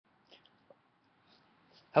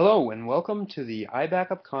Hello and welcome to the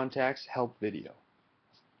iBackupContacts help video.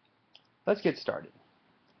 Let's get started.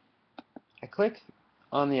 I click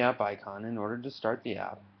on the app icon in order to start the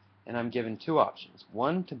app, and I'm given two options,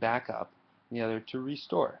 one to back up and the other to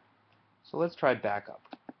restore. So let's try backup.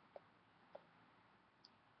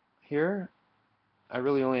 Here I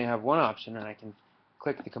really only have one option, and I can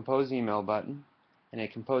click the compose email button, and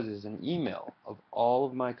it composes an email of all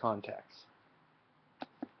of my contacts.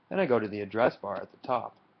 Then I go to the address bar at the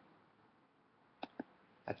top.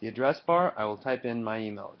 At the address bar, I will type in my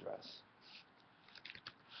email address.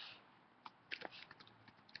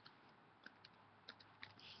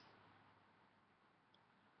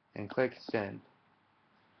 And click send.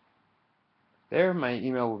 There, my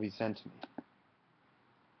email will be sent to me.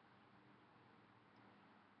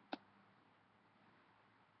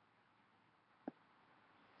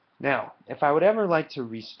 Now, if I would ever like to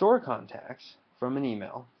restore contacts from an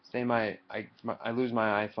email, say I lose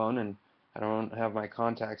my iPhone and I don't have my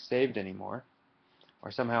contacts saved anymore,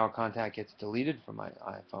 or somehow a contact gets deleted from my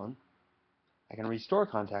iPhone, I can restore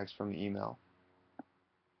contacts from the email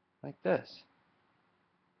like this.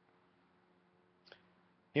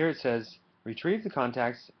 Here it says, retrieve the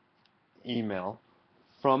contacts email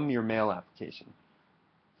from your mail application.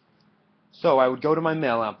 So I would go to my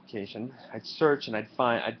mail application, I'd search and I'd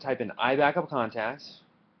type in iBackupContacts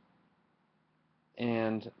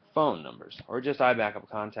and phone numbers, or just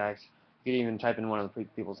iBackupContacts. You could even type in one of the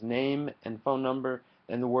people's name and phone number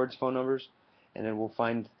and the words phone numbers, and it will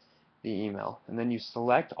find the email. And then you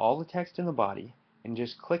select all the text in the body and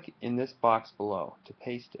just click in this box below to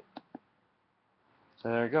paste it. So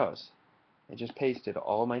there it goes. I just pasted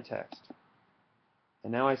all of my text.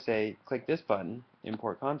 And now I say click this button,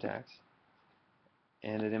 import contacts,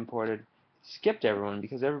 and it skipped everyone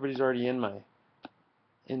because everybody's already in my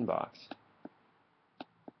inbox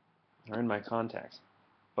or in my contacts.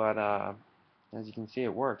 But as you can see,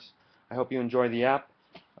 it works. I hope you enjoy the app.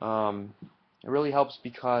 It really helps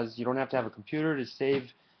because you don't have to have a computer to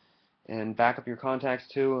save and back up your contacts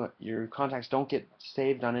to. Your contacts don't get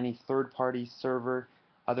saved on any third-party server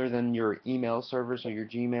other than your email server, so your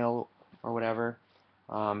Gmail or whatever.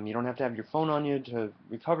 You don't have to have your phone on you to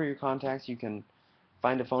recover your contacts. You can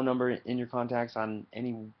find a phone number in your contacts on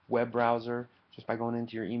any web browser just by going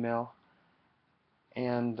into your email.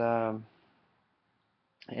 And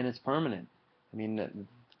it's permanent. I mean,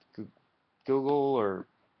 Google or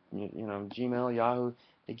Gmail, Yahoo,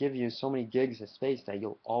 they give you so many gigs of space that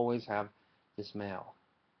you'll always have this mail,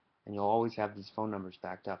 and you'll always have these phone numbers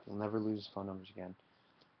backed up. You'll never lose phone numbers again.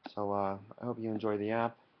 So I hope you enjoy the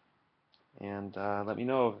app, and let me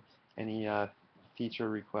know of any feature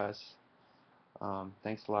requests.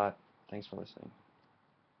 Thanks a lot. Thanks for listening.